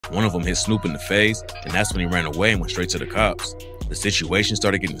One of them hit Snoop in the face, and that's when he ran away and went straight to the cops. The situation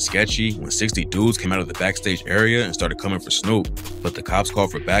started getting sketchy when 60 dudes came out of the backstage area and started coming for Snoop. But the cops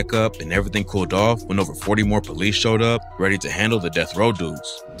called for backup and everything cooled off when over 40 more police showed up, ready to handle the death row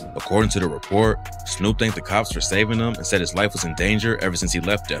dudes. According to the report, Snoop thanked the cops for saving him and said his life was in danger ever since he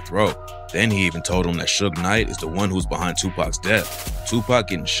left death row. Then he even told him that Suge Knight is the one who was behind Tupac's death. Tupac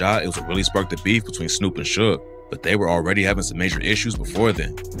getting shot is what really sparked the beef between Snoop and Suge, but they were already having some major issues before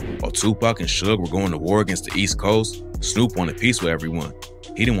then. While Tupac and Suge were going to war against the East Coast, Snoop wanted peace with everyone.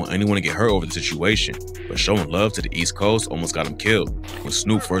 He didn't want anyone to get hurt over the situation, but showing love to the East Coast almost got him killed. When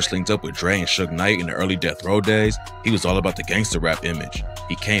Snoop first linked up with Dre and Suge Knight in the early death row days, he was all about the gangster rap image.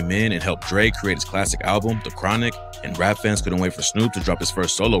 He came in and helped Dre create his classic album, The Chronic, and rap fans couldn't wait for Snoop to drop his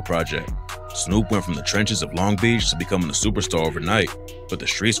first solo project. Snoop went from the trenches of Long Beach to becoming a superstar overnight, but the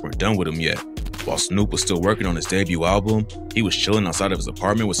streets weren't done with him yet. While Snoop was still working on his debut album, he was chilling outside of his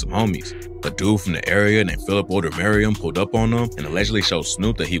apartment with some homies. A dude from the area named Philip Merriam pulled up on him and allegedly showed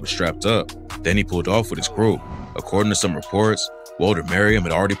Snoop that he was strapped up. Then he pulled off with his crew. According to some reports, Merriam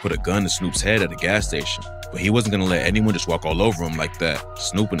had already put a gun to Snoop's head at a gas station, but he wasn't going to let anyone just walk all over him like that.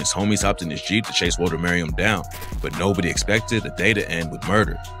 Snoop and his homies hopped in his Jeep to chase Merriam down, but nobody expected the day to end with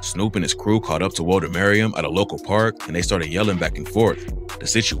murder. Snoop and his crew caught up to Merriam at a local park and they started yelling back and forth. The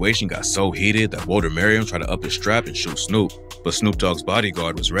situation got so heated that Merriam tried to up his strap and shoot Snoop, but Snoop Dogg's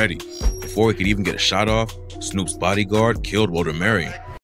bodyguard was ready. Before he could even get a shot off, Snoop's bodyguard killed Merriam.